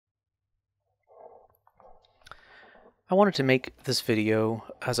I wanted to make this video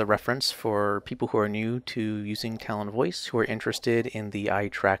as a reference for people who are new to using Talon Voice, who are interested in the eye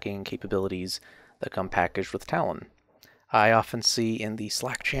tracking capabilities that come packaged with Talon. I often see in the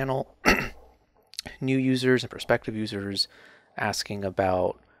Slack channel new users and prospective users asking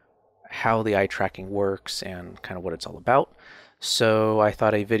about how the eye tracking works and kind of what it's all about. So I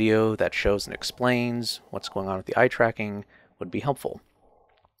thought a video that shows and explains what's going on with the eye tracking would be helpful.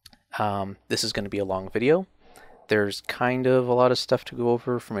 This is going to be a long video. There's kind of a lot of stuff to go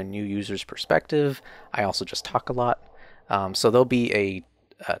over from a new user's perspective. I also just talk a lot. So there'll be a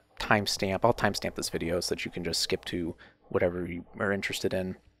timestamp. I'll timestamp this video so that you can just skip to whatever you are interested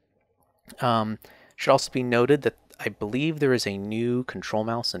in. Should also be noted that I believe there is a new control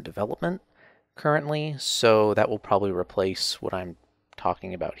mouse in development currently, so that will probably replace what I'm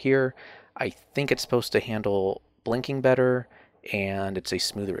talking about here. I think it's supposed to handle blinking better, and it's a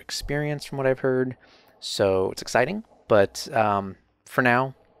smoother experience from what I've heard. So it's exciting, but for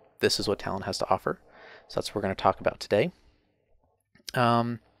now, this is what Talon has to offer. So that's what we're going to talk about today.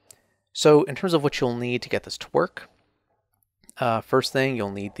 So in terms of what you'll need to get this to work, first thing, you'll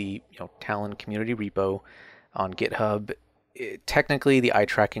need the Talon community repo on GitHub. Technically, the eye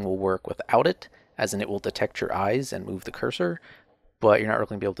tracking will work without it, as in it will detect your eyes and move the cursor, but you're not really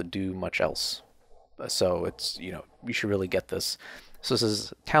going to be able to do much else. So it's, you should really get this. So this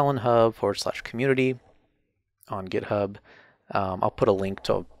is Talon Hub/community on GitHub. I'll put a link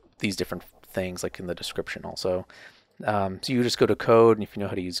to these different things like in the description also. So you just go to code, and if you know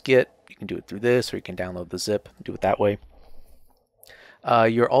how to use Git, you can do it through this, or you can download the zip and do it that way.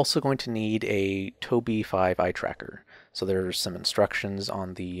 You're also going to need a Tobii 5 eye tracker. So there's some instructions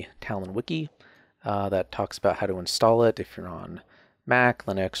on the Talon wiki that talks about how to install it if you're on Mac,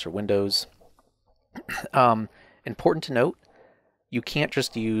 Linux, or Windows. Important to note, you can't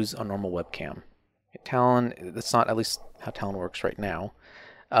just use a normal webcam. Talon, that's not at least how Talon works right now,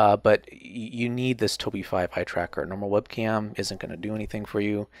 but you need this Tobii 5 eye tracker. A normal webcam isn't going to do anything for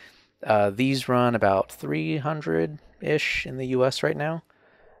you. These run about $300-ish in the US right now.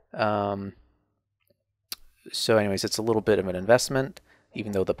 So anyways, it's a little bit of an investment,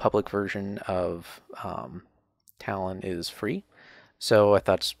 even though the public version of Talon is free. So I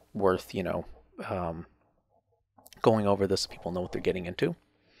thought it's worth, going over this so people know what they're getting into.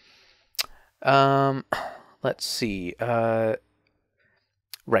 Let's see. Right,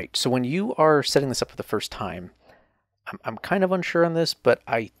 so when you are setting this up for the first time, I'm kind of unsure on this, but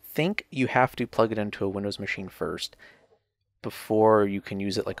I think you have to plug it into a Windows machine first before you can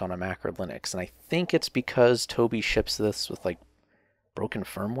use it like on a Mac or Linux. And I think it's because Tobii ships this with like broken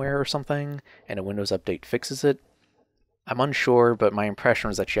firmware or something, and a Windows update fixes it. I'm unsure, but my impression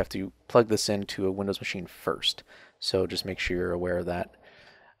is that you have to plug this into a Windows machine first. So just make sure you're aware of that.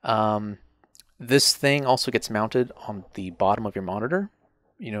 This thing also gets mounted on the bottom of your monitor.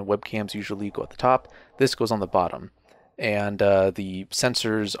 Webcams usually go at the top. This goes on the bottom. And the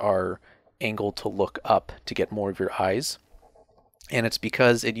sensors are angled to look up to get more of your eyes. And it's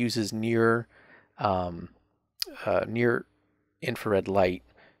because it uses near infrared light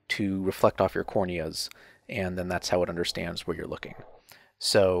to reflect off your corneas, and then that's how it understands where you're looking.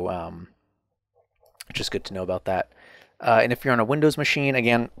 So just good to know about that. And if you're on a Windows machine,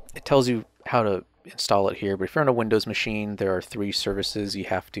 again, it tells you how to install it here, but if you're on a Windows machine, there are 3 services you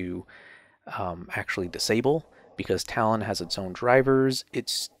have to actually disable, because Talon has its own drivers.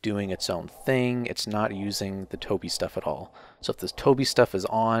 It's doing its own thing. It's not using the Tobii stuff at all. So if this Tobii stuff is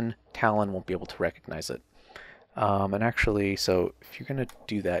on, Talon won't be able to recognize it. And actually, so if you're going to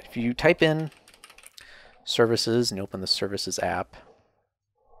do that, if you type in services and open the services app,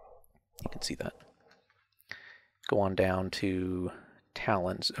 you can see that. Go on down to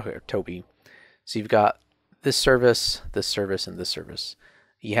Talon's, okay, Tobii. So you've got this service, and this service.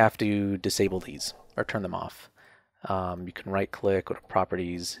 You have to disable these or turn them off. You can right-click, go to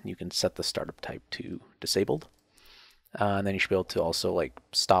Properties, and you can set the startup type to disabled. And then you should be able to also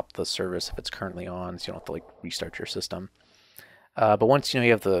stop the service if it's currently on, so you don't have to restart your system. But once you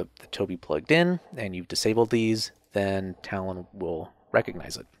have the Tobii plugged in and you've disabled these, then Talon will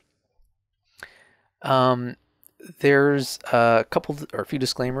recognize it. There's a few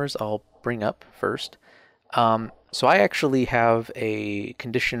disclaimers I'll bring up first. So I actually have a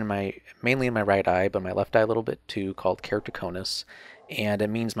condition mainly in my right eye, but my left eye a little bit too, called keratoconus, and it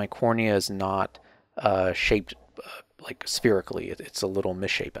means my cornea is not shaped spherically. It's a little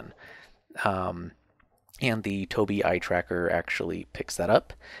misshapen. And the Tobii eye tracker actually picks that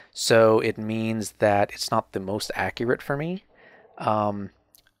up. So it means that it's not the most accurate for me.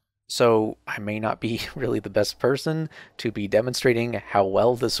 So I may not be really the best person to be demonstrating how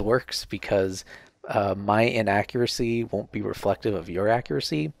well this works, because my inaccuracy won't be reflective of your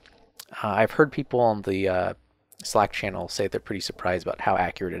accuracy. I've heard people on the Slack channel say they're pretty surprised about how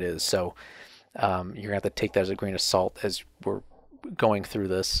accurate it is. So you're gonna have to take that as a grain of salt as we're going through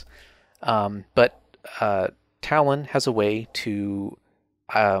this. But Talon has a way to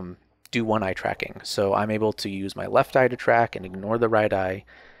do one eye tracking. So I'm able to use my left eye to track and ignore the right eye.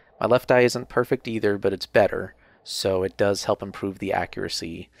 My left eye isn't perfect either, but it's better. So it does help improve the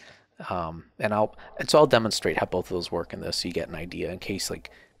accuracy. So I'll demonstrate how both of those work in this so you get an idea in case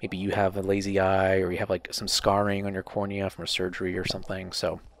like maybe you have a lazy eye or you have like some scarring on your cornea from a surgery or something.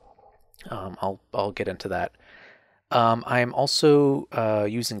 So I'll get into that. I'm also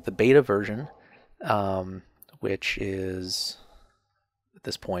using the beta version, which is at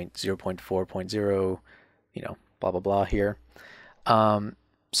this point 0.4.0, blah blah blah here.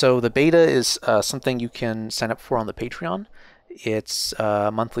 So the beta is something you can sign up for on the Patreon. It's a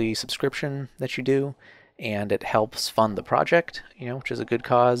monthly subscription that you do, and it helps fund the project, which is a good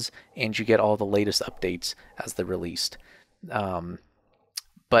cause, and you get all the latest updates as they're released.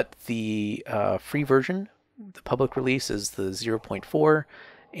 But the free version, the public release, is the 0.4,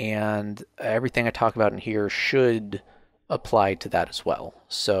 and everything I talk about in here should apply to that as well.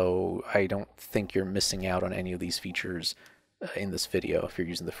 So I don't think you're missing out on any of these features in this video if you're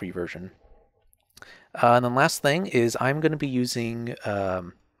using the free version. And then last thing is I'm going to be using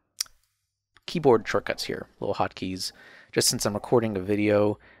keyboard shortcuts here, little hotkeys. Just since I'm recording a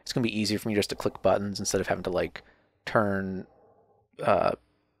video, it's going to be easier for me just to click buttons instead of having to like turn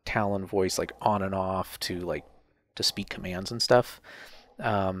Talon Voice like on and off to speak commands and stuff.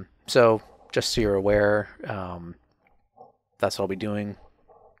 So just so you're aware, that's what I'll be doing.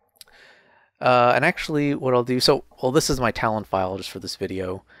 And actually what I'll do, this is my Talon file just for this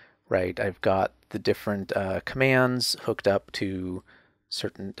video, right? I've got the different commands hooked up to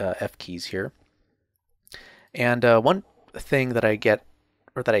certain F keys here. And one thing that I get,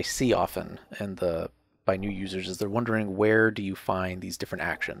 or that I see often by new users, is they're wondering, where do you find these different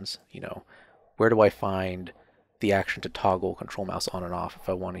actions? Where do I find the action to toggle control mouse on and off if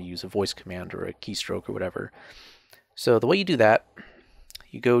I want to use a voice command or a keystroke or whatever? So the way you do that,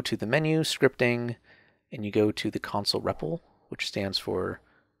 you go to the menu, scripting, and you go to the console REPL, which stands for,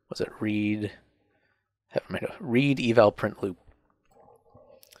 read eval print loop.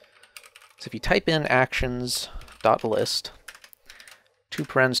 So if you type in actions.list, 2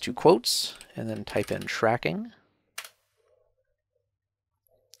 parens, 2 quotes, and then type in tracking,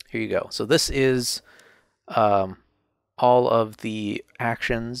 here you go. So this is all of the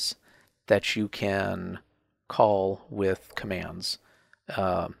actions that you can call with commands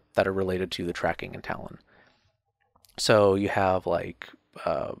that are related to the tracking in Talon. So you have you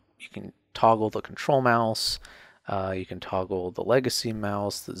can toggle the control mouse, you can toggle the legacy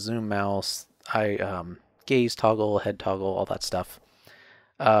mouse, the zoom mouse, gaze toggle, head toggle, all that stuff,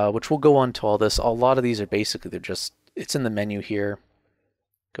 which we'll go on to all this. A lot of these are basically, it's in the menu here.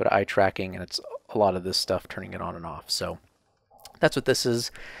 Go to eye tracking, and it's a lot of this stuff, turning it on and off. So that's what this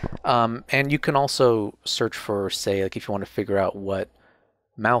is. And you can also search for, say, if you want to figure out what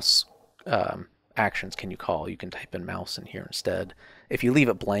mouse actions can you call, you can type in mouse in here instead. If you leave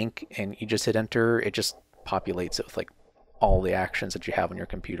it blank and you just hit enter, it just populates it with all the actions that you have on your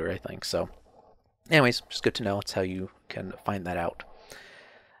computer, I think. So anyways, just good to know. It's how you can find that out.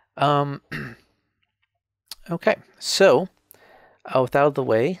 Okay, so with that out of the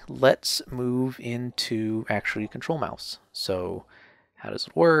way, let's move into actually control mouse. So how does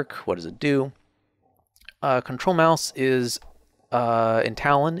it work? What does it do? Control mouse is in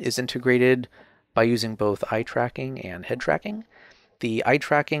Talon is integrated by using both eye tracking and head tracking. The eye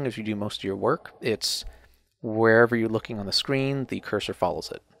tracking, as you do most of your work, it's wherever you're looking on the screen, the cursor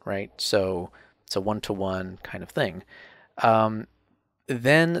follows it, right? So it's a one-to-one kind of thing.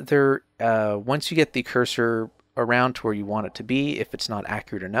 Then once you get the cursor around to where you want it to be, if it's not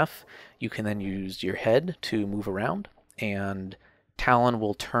accurate enough, you can then use your head to move around, and Talon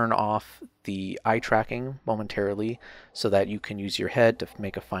will turn off the eye tracking momentarily so that you can use your head to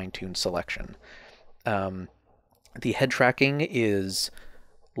make a fine-tuned selection. The head tracking is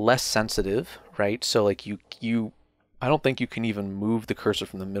less sensitive, right? So I don't think you can even move the cursor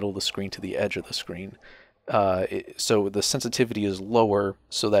from the middle of the screen to the edge of the screen. So the sensitivity is lower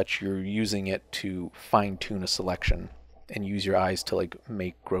so that you're using it to fine-tune a selection and use your eyes to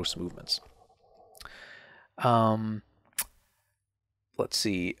make gross movements. Let's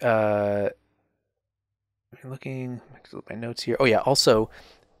see. Looking at my notes here. Oh yeah. Also,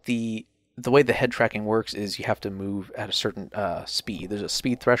 the way the head tracking works is you have to move at a certain speed. There's a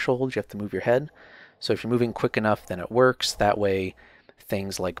speed threshold. You have to move your head. So if you're moving quick enough, then it works. That way,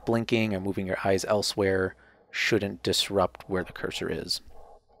 things like blinking or moving your eyes elsewhere shouldn't disrupt where the cursor is.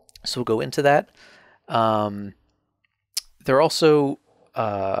 So we'll go into that. There are also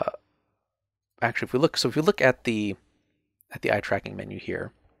actually, if we look at the eye tracking menu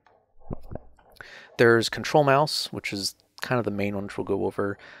here, there's Control Mouse, which is kind of the main one which we'll go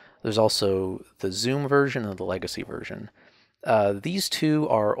over. There's also the Zoom version and the Legacy version. These two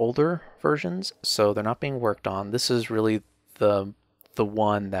are older versions, so they're not being worked on. This is really the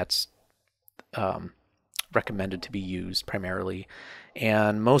one that's recommended to be used primarily,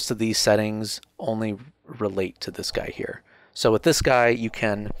 and most of these settings only relate to this guy here. So with this guy, you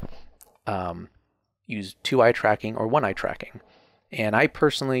can use 2 eye tracking or 1 eye tracking, and I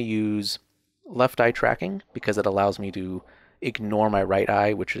personally use left eye tracking because it allows me to ignore my right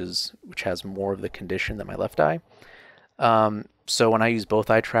eye, which has more of the condition than my left eye. So when I use both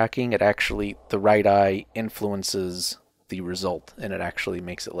eye tracking, the right eye influences the result, and it actually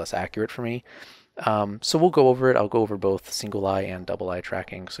makes it less accurate for me. So we'll go over it. I'll go over both single eye and double eye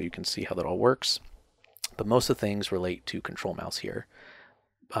tracking so you can see how that all works. But most of the things relate to Control Mouse here.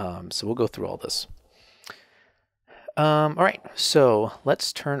 So we'll go through all this. All right, so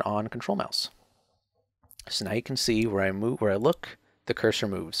let's turn on Control Mouse. So now you can see where I look, the cursor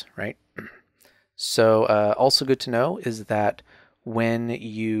moves, right? So also good to know is that when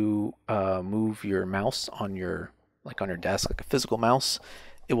you move your mouse on your desk, like a physical mouse,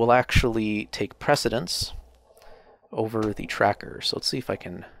 it will actually take precedence over the tracker. So let's see if I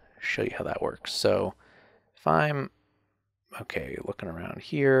can show you how that works. So if I'm looking around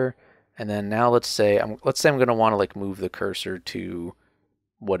here, and then now let's say I'm going to want to move the cursor to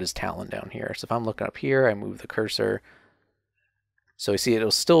what is Talon down here. So if I'm looking up here, I move the cursor. So you see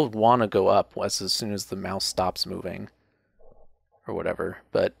it'll still want to go up as soon as the mouse stops moving or whatever.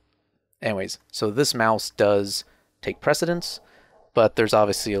 But anyways, so this mouse does take precedence, but there's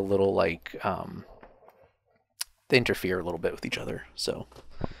obviously a little they interfere a little bit with each other. So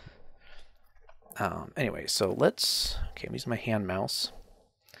anyway, so I'm using my hand mouse.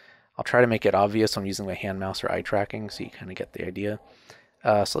 I'll try to make it obvious when I'm using my hand mouse or eye tracking so you kind of get the idea.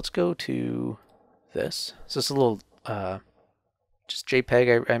 So let's go to this. So this is a little just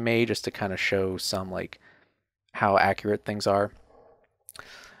JPEG I made just to kind of show some how accurate things are.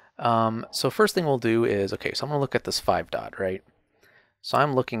 So first thing we'll do is, so I'm going to look at this 5 dot, right? So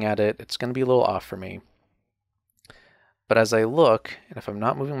I'm looking at it. It's going to be a little off for me. But as I look, and if I'm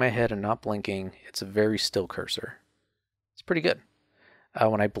not moving my head and not blinking, it's a very still cursor. It's pretty good.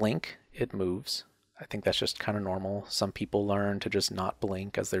 When I blink, it moves. I think that's just kind of normal. Some people learn to just not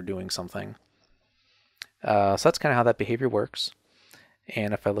blink as they're doing something. So that's kind of how that behavior works.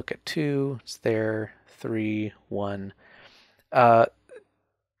 And if I look at 2, it's there, 3, 1.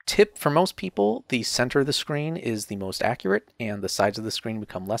 Tip for most people, the center of the screen is the most accurate and the sides of the screen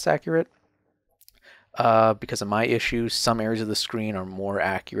become less accurate. Because of my issue, some areas of the screen are more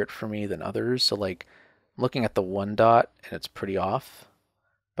accurate for me than others. So I'm looking at the 1 dot and it's pretty off.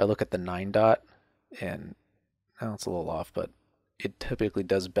 If I look at the 9 dot and it's a little off, but it typically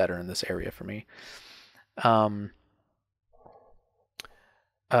does better in this area for me.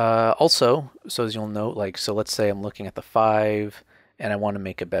 Also, so as you'll note, so let's say I'm looking at the 5 and I want to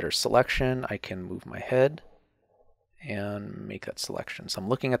make a better selection, I can move my head and make that selection. So I'm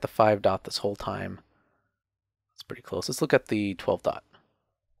looking at the 5 dot this whole time. It's pretty close. Let's look at the 12 dot.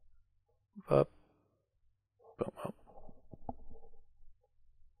 Up, boom, up.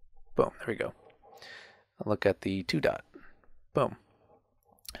 Boom, there we go. I'll look at the 2 dot. Boom.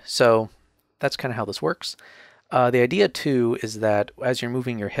 So that's kind of how this works. The idea too is that as you're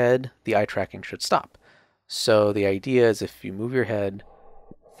moving your head, the eye tracking should stop. So the idea is if you move your head,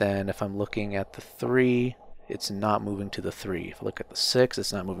 then if I'm looking at the 3, it's not moving to the 3. If I look at the 6,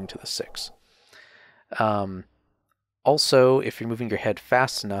 it's not moving to the 6. Also, if you're moving your head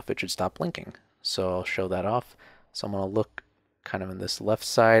fast enough, it should stop blinking. So I'll show that off. So I'm going to look kind of in this left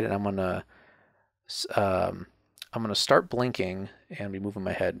side, and I'm going to start blinking and be moving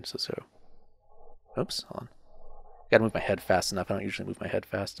my head. So oops, hold on. Gotta move my head fast enough. I don't usually move my head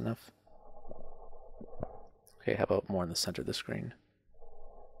fast enough. Okay, how about more in the center of the screen?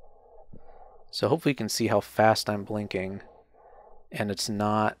 So hopefully you can see how fast I'm blinking, and it's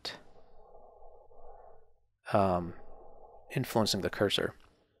not influencing the cursor.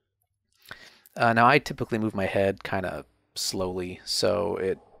 Now I typically move my head kind of slowly, so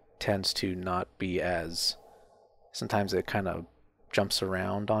it tends to not be as... Sometimes it kind of jumps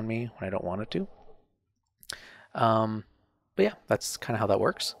around on me when I don't want it to. But yeah, that's kind of how that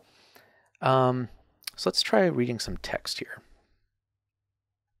works. So let's try reading some text here.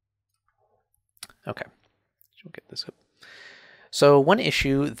 Okay, we'll get this up. So one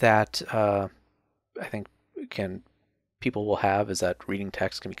issue that I think people will have is that reading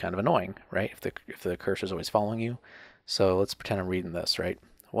text can be kind of annoying, right? If the cursor is always following you. So let's pretend I'm reading this, right?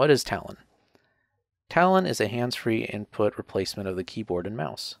 What is Talon? Talon is a hands-free input replacement of the keyboard and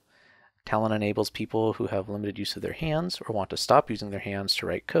mouse. Talon enables people who have limited use of their hands or want to stop using their hands to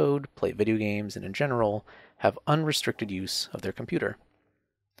write code, play video games, and in general, have unrestricted use of their computer.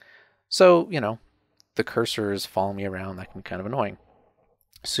 So, the cursor is following me around. That can be kind of annoying.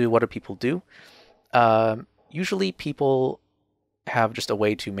 So what do people do? Usually people have just a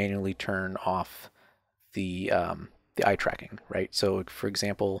way to manually turn off the eye tracking, right? So for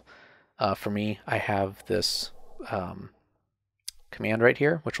example, for me, I have this command right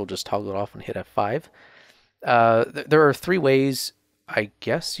here, which will just toggle it off and hit F5. There are 3 ways, I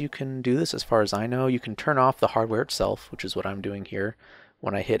guess, you can do this as far as I know. You can turn off the hardware itself, which is what I'm doing here.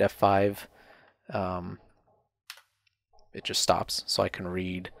 When I hit F5, it just stops, so I can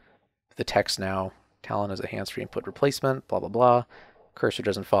read the text now. Talon is a hands-free input replacement, blah, blah, blah. Cursor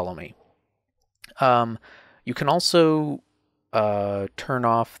doesn't follow me. You can also turn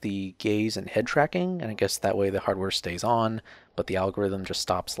off the gaze and head tracking, and I guess that way the hardware stays on, but the algorithm just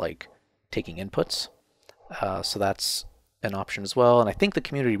stops taking inputs. So that's an option as well. And I think the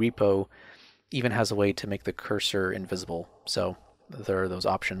community repo even has a way to make the cursor invisible. So there are those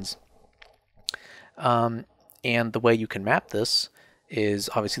options. And the way you can map this is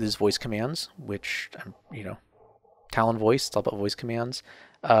obviously there's voice commands, which, Talon Voice, it's all about voice commands.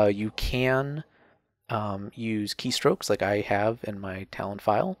 You can use keystrokes like I have in my Talon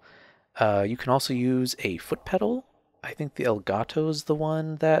file. You can also use a foot pedal. I think the Elgato is the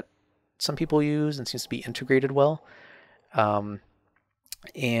one that some people use and seems to be integrated well. And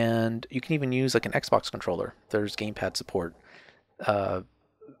you can even use an Xbox controller. There's gamepad support.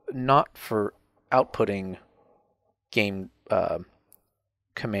 Not for outputting game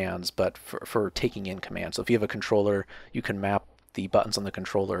commands, but for taking in commands. So if you have a controller, you can map the buttons on the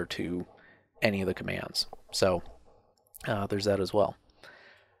controller to any of the commands. So there's that as well.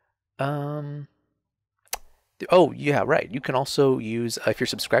 Oh, yeah, right. You can also use, if you're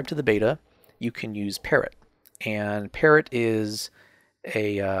subscribed to the beta, you can use Parrot. And Parrot is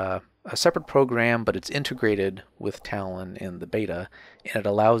a separate program, but it's integrated with Talon in the beta, and it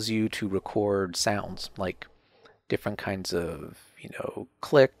allows you to record sounds, like different kinds of,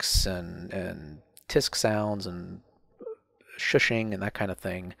 clicks and tisk sounds and shushing and that kind of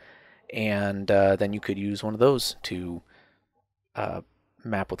thing. And then you could use one of those to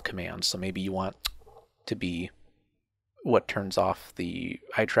map with commands. So maybe you want to be what turns off the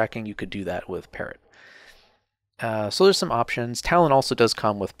eye tracking. You could do that with Parrot. So there's some options. Talon also does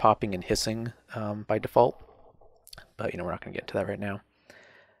come with popping and hissing by default, but we're not going to get into that right now.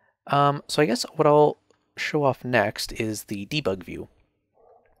 So I guess what I'll show off next is the debug view.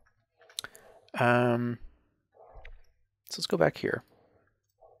 So let's go back here.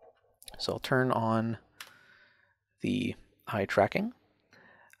 So I'll turn on the eye tracking.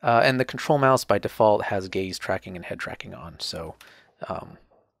 And the control mouse by default has gaze tracking and head tracking on. So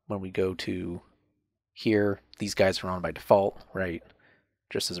when we go to here, these guys are on by default, right?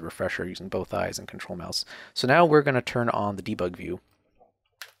 Just as a refresher, using both eyes and control mouse. So now we're going to turn on the debug view.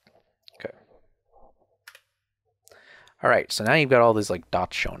 Okay. All right, so now you've got all these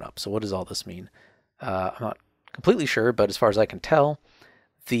dots showing up. So what does all this mean? I'm not completely sure, but as far as I can tell,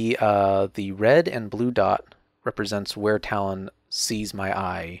 the red and blue dot represents where Talon sees my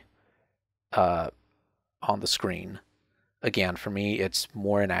eye on the screen. Again, for me, it's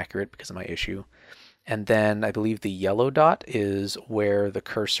more inaccurate because of my issue. And then I believe the yellow dot is where the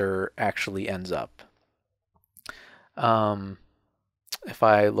cursor actually ends up. If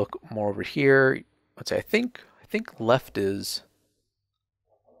I look more over here, let's say I think left is,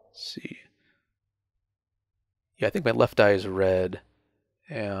 let's see. Yeah, I think my left eye is red,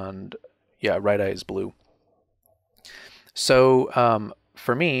 and yeah, right eye is blue. So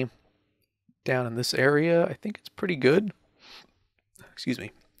for me, down in this area, I think it's pretty good. Excuse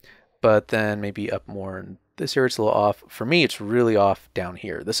me. But then maybe up more in this area, it's a little off. For me, it's really off down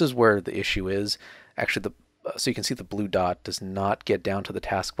here. This is where the issue is. Actually, so you can see the blue dot does not get down to the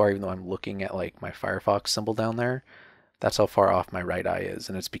taskbar, even though I'm looking at my Firefox symbol down there. That's how far off my right eye is.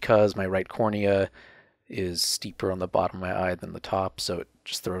 And it's because my right cornea is steeper on the bottom of my eye than the top, so it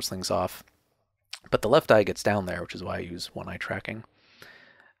just throws things off. But the left eye gets down there, which is why I use one eye tracking.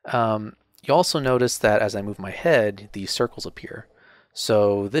 You also notice that as I move my head, these circles appear.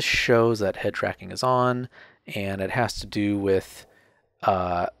 So this shows that head tracking is on, and it has to do with,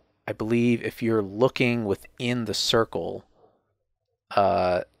 I believe if you're looking within the circle,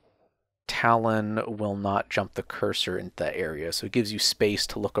 Talon will not jump the cursor into that area. So it gives you space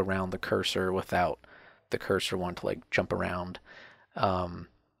to look around the cursor without the cursor wanting to like jump around.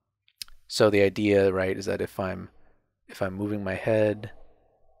 So the idea, right, is that if I'm moving my head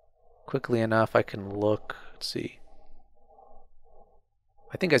quickly enough, I can look. Let's see.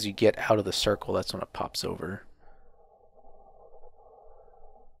 I think as you get out of the circle, that's when it pops over.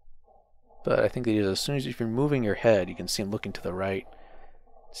 But I think that as soon as if you're moving your head, you can see I'm looking to the right.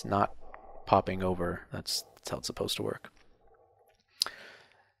 It's not popping over. That's how it's supposed to work.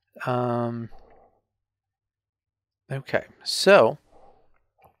 Okay, so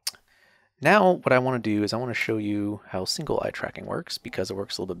now what I want to do is I want to show you how single eye tracking works because it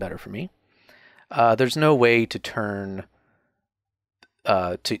works a little bit better for me. There's no way to turn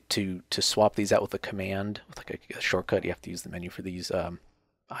to swap these out with a command with like a shortcut. You have to use the menu for these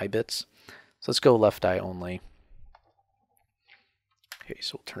eye bits. So let's go left eye only. Okay,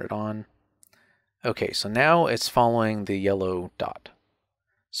 so we'll turn it on. Okay, so now it's following the yellow dot.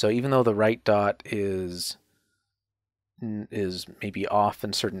 So even though the right dot is maybe off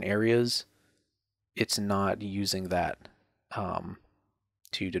in certain areas, it's not using that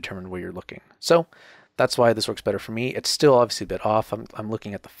to determine where you're looking. So that's why this works better for me. It's still obviously a bit off. I'm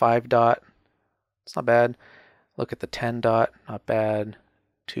looking at the 5 dot. It's not bad. Look at the 10 dot. Not bad.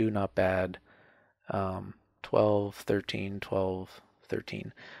 2, not bad. 12, 13, 12,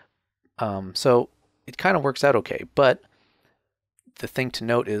 13. So it kind of works out okay, but the thing to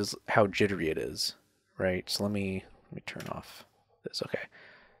note is how jittery it is, right? So let me turn off this. Okay.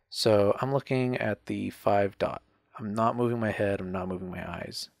 So I'm looking at the 5 dot. I'm not moving my head. I'm not moving my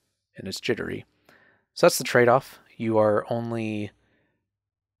eyes, and it's jittery. So that's the trade-off. You are only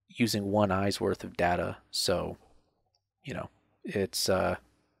using one eye's worth of data, so you know it's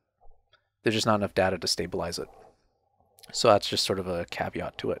there's just not enough data to stabilize it. So that's just sort of a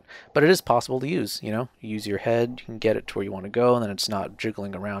caveat to it. But it is possible to use. You use your head, you can get it to where you want to go, and then it's not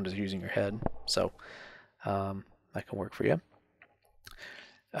jiggling around as using your head. So that can work for you.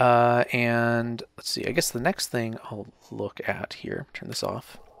 And let's see, I guess the next thing I'll look at here, turn this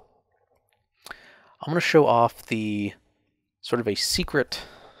off. I'm going to show off the sort of a secret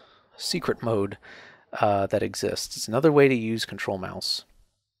mode that exists. It's another way to use control mouse.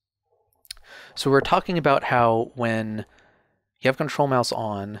 So we're talking about how when you have control mouse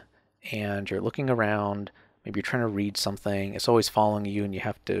on and you're looking around, maybe you're trying to read something, it's always following you and you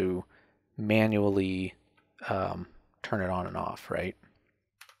have to manually turn it on and off, right?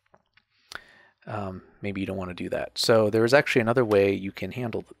 Maybe you don't want to do that. So there is actually another way you can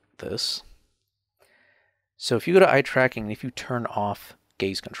handle this. So if you go to eye tracking and if you turn off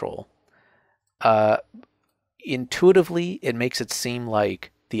gaze control, intuitively it makes it seem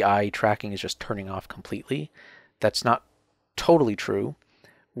like the eye tracking is just turning off completely. That's not totally true.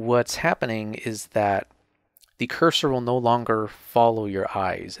 What's happening is that the cursor will no longer follow your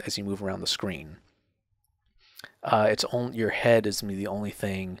eyes as you move around the screen. Your head is the only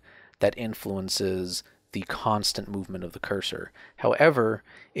thing that influences the constant movement of the cursor. However,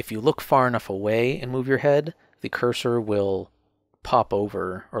 if you look far enough away and move your head, the cursor will pop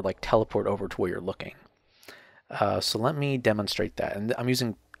over or like teleport over to where you're looking. So let me demonstrate that. And I'm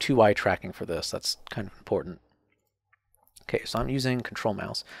using 2-eye tracking for this. That's kind of important. Okay, so I'm using control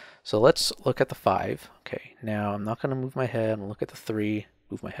mouse. So let's look at the 5. Okay, now I'm not going to move my head. I'm going to look at the 3,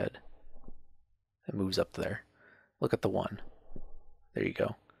 move my head. It moves up there. Look at the 1. There you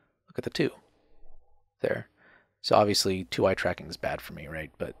go. Look at the 2. There. So obviously 2-eye tracking is bad for me,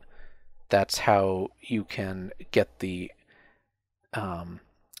 right? But that's how you can get the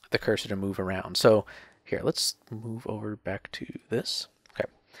cursor to move around. So here, let's move over back to this. Okay.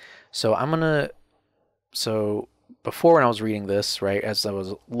 So before when I was reading this, right, as I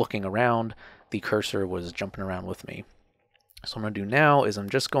was looking around, the cursor was jumping around with me. So what I'm going to do now is I'm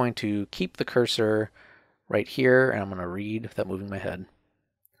just going to keep the cursor right here, and I'm going to read without moving my head.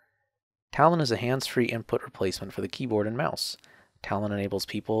 Talon is a hands-free input replacement for the keyboard and mouse. Talon enables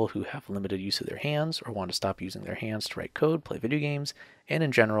people who have limited use of their hands or want to stop using their hands to write code, play video games, and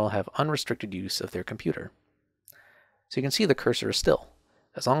in general have unrestricted use of their computer. So you can see the cursor is still.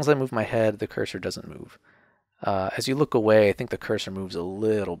 As long as I move my head, the cursor doesn't move. As you look away, I think the cursor moves a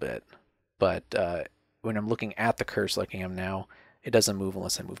little bit, but when I'm looking at the cursor like I am now, it doesn't move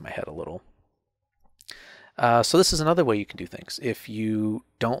unless I move my head a little. So this is another way you can do things. If you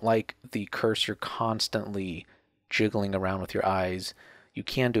don't like the cursor constantly jiggling around with your eyes, you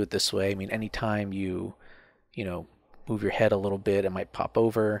can do it this way. I mean, anytime you move your head a little bit, it might pop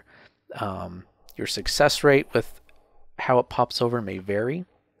over. Your success rate with how it pops over may vary.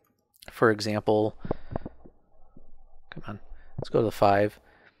 For example, come on, let's go to the 5.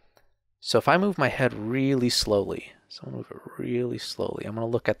 So if I move my head really slowly, so I'm going to move it really slowly. I'm going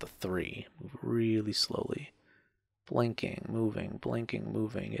to look at the 3, move really slowly. Blinking, moving, blinking,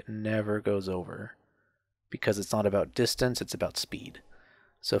 moving. It never goes over because it's not about distance, it's about speed.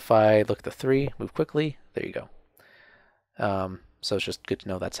 So if I look at the 3, move quickly, there you go. So it's just good to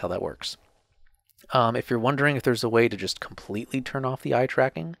know that's how that works. If you're wondering if there's a way to just completely turn off the eye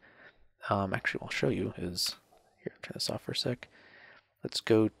tracking, actually what I'll show you is, here, turn this off for a sec. Let's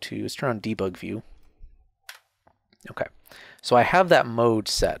turn on Debug View. Okay, so I have that mode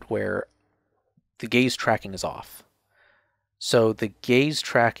set where the gaze tracking is off. So the gaze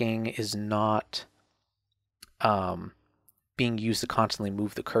tracking is not being used to constantly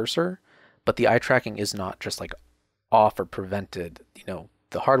move the cursor, but the eye tracking is not just like off or prevented. You know,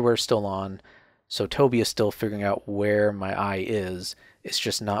 the hardware is still on, so Tobii is still figuring out where my eye is. It's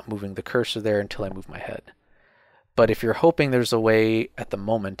just not moving the cursor there until I move my head. But if you're hoping there's a way, at the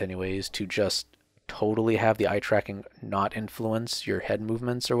moment anyways, to just totally have the eye tracking not influence your head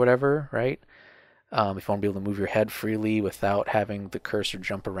movements or whatever, right? If you want to be able to move your head freely without having the cursor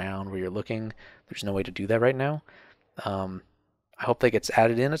jump around where you're looking, there's no way to do that right now. I hope that gets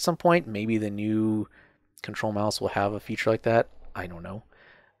added in at some point. Maybe the new control mouse will have a feature like that. I don't know.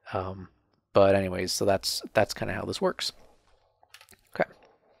 But anyways, so that's kind of how this works. Okay.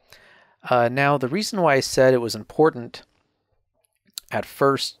 Now, the reason why I said it was important at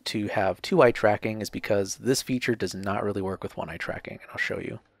first to have 2 eye tracking is because this feature does not really work with 1 eye tracking, and I'll show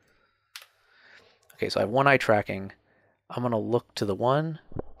you. Okay, so I have 1 eye tracking. I'm going to look to the 1,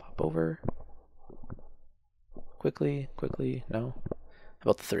 pop over. Quickly, no. How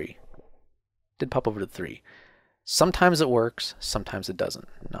about the 3? Did pop over to the 3. Sometimes it works, sometimes it doesn't.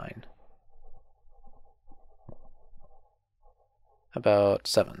 9. About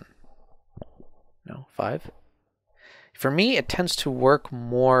 7. No, 5. For me, it tends to work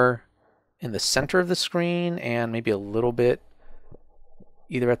more in the center of the screen and maybe a little bit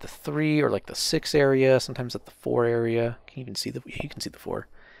either at the 3 or like the 6 area, sometimes at the 4 area. Can you even see the, yeah, you can see the 4.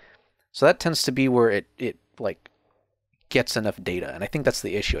 So that tends to be where it like gets enough data, and I think that's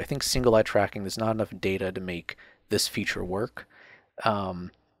the issue. I think single eye tracking, there's not enough data to make this feature work.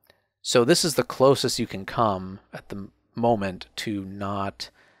 So this is the closest you can come at the moment to not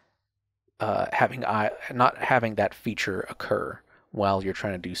having that feature occur while you're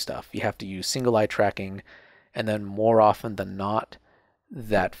trying to do stuff. You have to use single eye tracking, and then more often than not,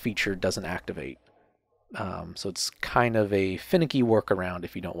 that feature doesn't activate. So it's kind of a finicky workaround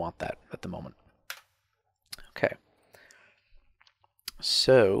if you don't want that at the moment. Okay.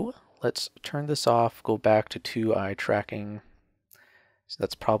 So let's turn this off, go back to 2 eye tracking. So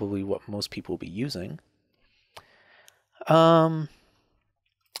that's probably what most people will be using. Let's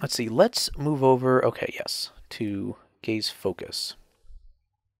see, let's move over, okay, yes, to gaze focus.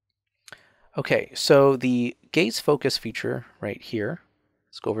 Okay, so the gaze focus feature right here,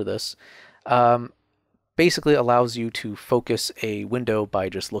 let's go over this, basically allows you to focus a window by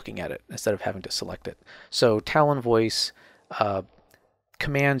just looking at it instead of having to select it. So Talon Voice,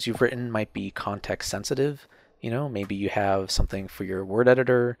 commands you've written might be context sensitive. You know, maybe you have something for your word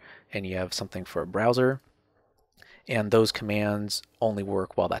editor and you have something for a browser, and those commands only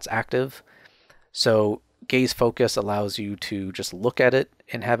work while that's active. So gaze focus allows you to just look at it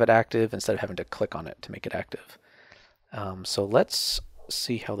and have it active instead of having to click on it to make it active. So let's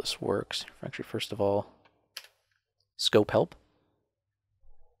see how this works. Actually, first of all, scope help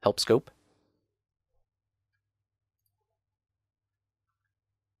scope.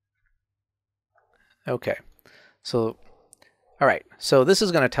 Okay, so all right, so this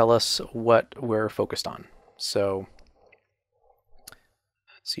is going to tell us what we're focused on. So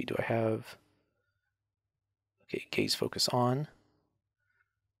let's see, do I have, okay, gaze focus on.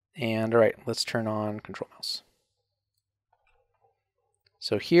 And all right, let's turn on control mouse.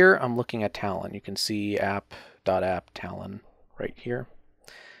 So here I'm looking at Talon. You can see app.app Talon right here.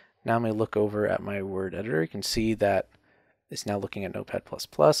 Now I'm going to look over at my word editor. You can see that it's now looking at Notepad++.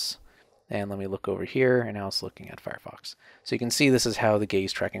 And let me look over here, and now it's looking at Firefox. So you can see this is how the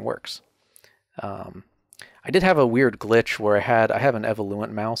gaze tracking works. I did have a weird glitch where I have an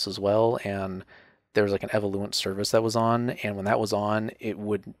Evoluent mouse as well, and there was like an Evoluent service that was on, and when that was on,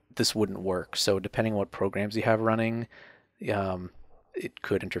 this wouldn't work. So depending on what programs you have running, it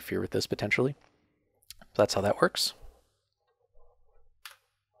could interfere with this potentially. So that's how that works.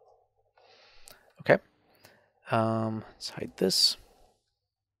 Okay. Let's hide this.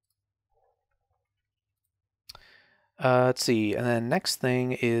 Let's see, and then next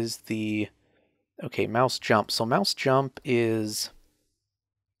thing is the, okay, mouse jump. So mouse jump is,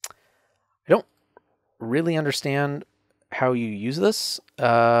 I don't really understand how you use this,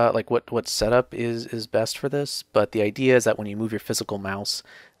 like what setup is best for this, but the idea is that when you move your physical mouse,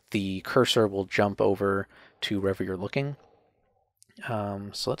 the cursor will jump over to wherever you're looking.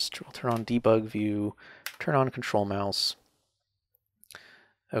 So we'll turn on Debug View, turn on Control Mouse.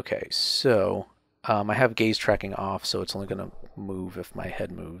 Okay, so I have gaze tracking off, so it's only going to move if my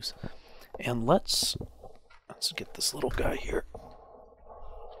head moves. And let's get this little guy here.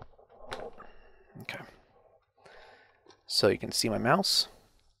 Okay. So you can see my mouse.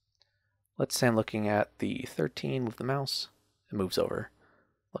 Let's say I'm looking at the 13, move the mouse, it moves over.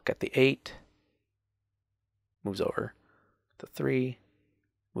 Look at the 8, moves over. The 3,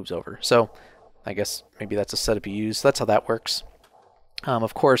 moves over. So I guess maybe that's a setup you use. That's how that works.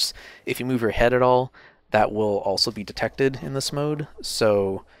 Of course, if you move your head at all, that will also be detected in this mode.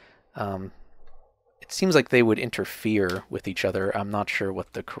 So it seems like they would interfere with each other. I'm not sure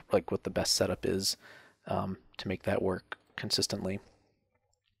what the best setup is to make that work consistently.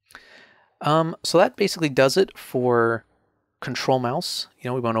 So that basically does it for control mouse.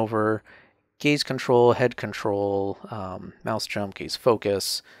 We went over gaze control, head control, mouse jump, gaze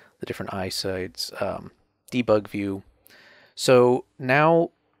focus, the different eye sides, debug view. So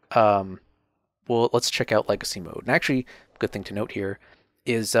now, let's check out legacy mode. And actually, good thing to note here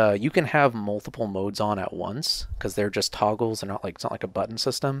is you can have multiple modes on at once because they're just toggles. They're not it's not like a button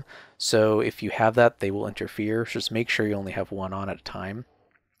system. So if you have that, they will interfere. Just make sure you only have one on at a time.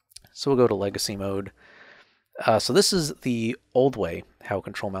 So we'll go to legacy mode. So this is the old way how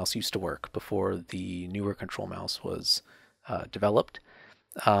control mouse used to work before the newer control mouse was developed.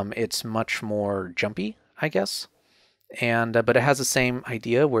 It's much more jumpy, I guess, and but it has the same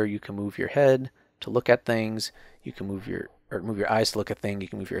idea where you can move your head to look at things. You can move your eyes to look at things. You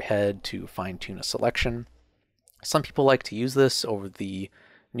can move your head to fine-tune a selection. Some people like to use this over the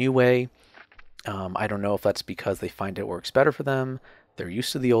new way. I don't know if that's because they find it works better for them. They're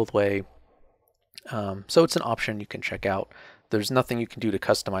used to the old way. So it's an option you can check out. There's nothing you can do to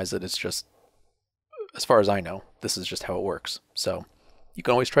customize it. It's just, as far as I know, this is just how it works. So you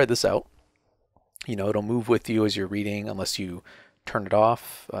can always try this out. It'll move with you as you're reading unless you turn it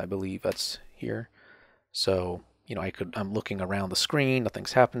off. I believe that's here. So, I'm looking around the screen,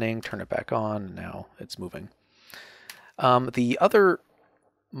 nothing's happening, turn it back on, and now it's moving. The other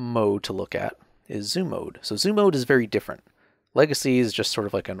mode to look at is zoom mode. So zoom mode is very different. Legacy is just sort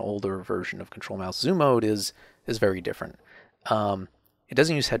of like an older version of control mouse. Zoom mode is very different. It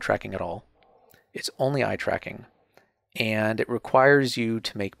doesn't use head tracking at all. It's only eye tracking. And it requires you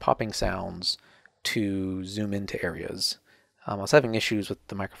to make popping sounds to zoom into areas. I was having issues with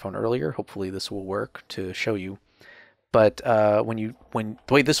the microphone earlier. Hopefully this will work to show you. But the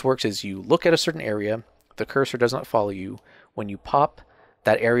way this works is you look at a certain area, the cursor does not follow you. When you pop,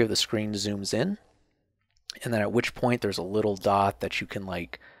 that area of the screen zooms in. And then at which point there's a little dot that you can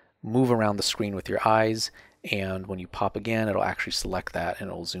move around the screen with your eyes, and when you pop again it'll actually select that and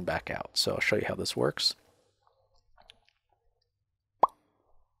it'll zoom back out. So I'll show you how this works.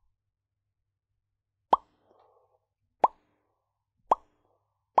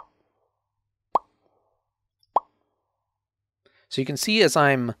 So you can see as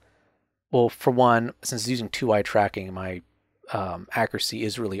for one, since it's using 2-eye tracking, my accuracy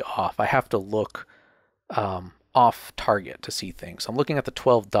is really off. I have to look off target to see things. So I'm looking at the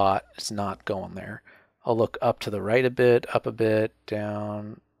 12 dot, it's not going there. I'll look up to the right a bit, up a bit,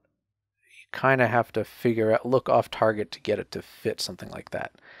 down. You kind of have to look off target to get it to fit something like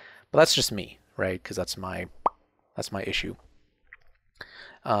that. But that's just me, right? Because that's my issue.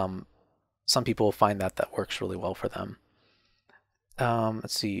 Some people find that works really well for them.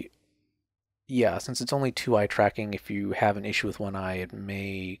 Let's see. Yeah, since it's only 2-eye tracking, if you have an issue with one eye, it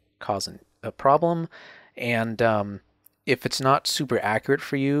may cause a problem. And if it's not super accurate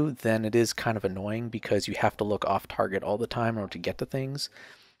for you, then it is kind of annoying because you have to look off target all the time in order to get to things.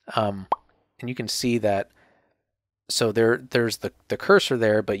 And you can see that, so there's the cursor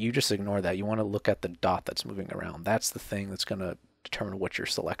there, but you just ignore that. You want to look at the dot that's moving around. That's the thing that's going to determine what you're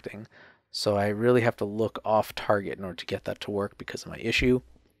selecting. So I really have to look off target in order to get that to work because of my issue.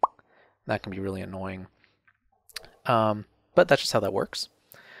 That can be really annoying. But that's just how that works.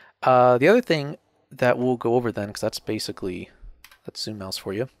 The other thing that we'll go over then, because that's zoom mouse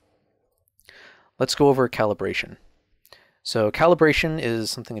for you. Let's go over calibration. So calibration is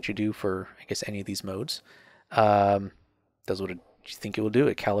something that you do for, I guess, any of these modes. Does what you think it will do.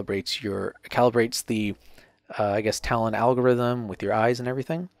 It calibrates the, I guess, Talon algorithm with your eyes and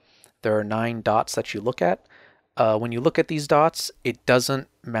everything. There are 9 dots that you look at. When you look at these dots, it doesn't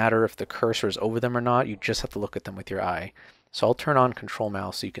matter if the cursor is over them or not. You just have to look at them with your eye. So I'll turn on control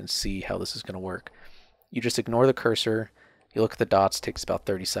mouse so you can see how this is going to work. You just ignore the cursor, You look at the dots, it takes about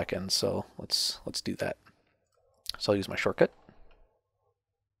 30 seconds, so let's do that. So I'll use my shortcut.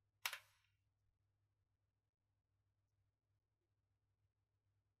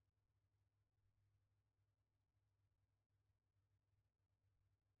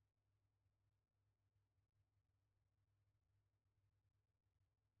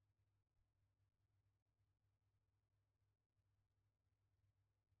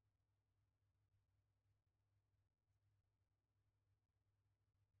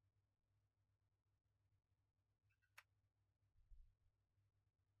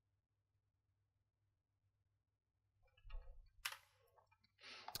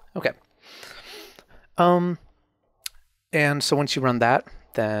 Okay. And so once you run that,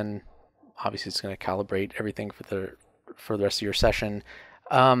 then obviously it's going to calibrate everything for the rest of your session.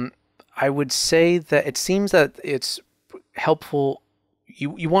 I would say that it seems that it's helpful.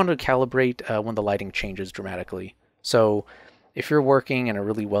 You want to calibrate when the lighting changes dramatically. So if you're working in a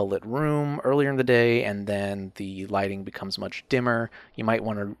really well lit room earlier in the day and then the lighting becomes much dimmer, you might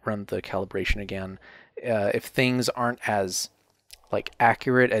want to run the calibration again. If things aren't as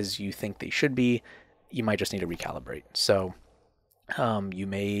accurate as you think they should be, you might just need to recalibrate. So you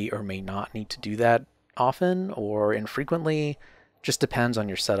may or may not need to do that often or infrequently. Just depends on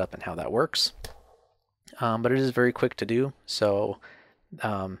your setup and how that works. But it is very quick to do, so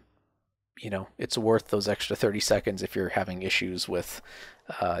it's worth those extra 30 seconds if you're having issues with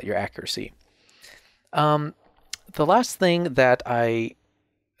your accuracy. The last thing that I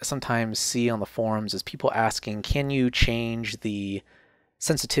sometimes see on the forums is people asking, can you change the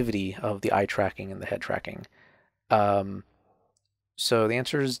sensitivity of the eye tracking and the head tracking? So the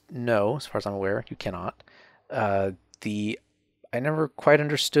answer is no, as far as I'm aware, you cannot. I never quite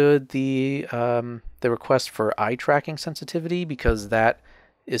understood the request for eye tracking sensitivity, because that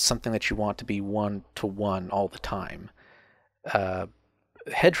is something that you want to be 1-to-1 all the time.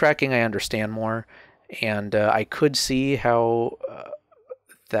 Head tracking I understand more, and I could see how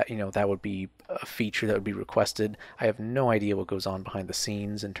that would be a feature that would be requested. I have no idea what goes on behind the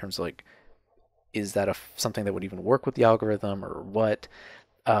scenes in terms of is that something that would even work with the algorithm or what?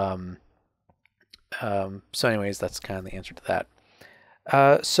 So anyways, that's kind of the answer to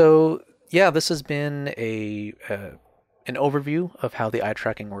that. So yeah, this has been an overview of how the eye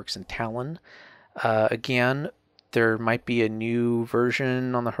tracking works in Talon. Again, there might be a new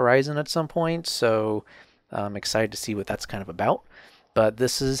version on the horizon at some point, so I'm excited to see what that's kind of about. But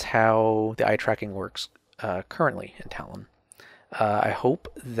this is how the eye tracking works currently in Talon. I hope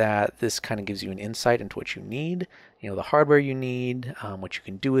that this kind of gives you an insight into what you need, the hardware you need, what you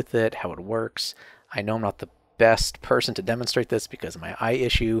can do with it, how it works. I know I'm not the best person to demonstrate this because of my eye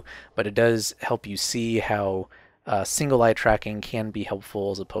issue, but it does help you see how single eye tracking can be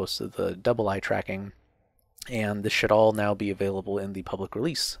helpful as opposed to the double eye tracking. And this should all now be available in the public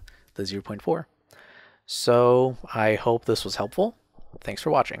release, the 0.4. So I hope this was helpful. Thanks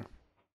for watching.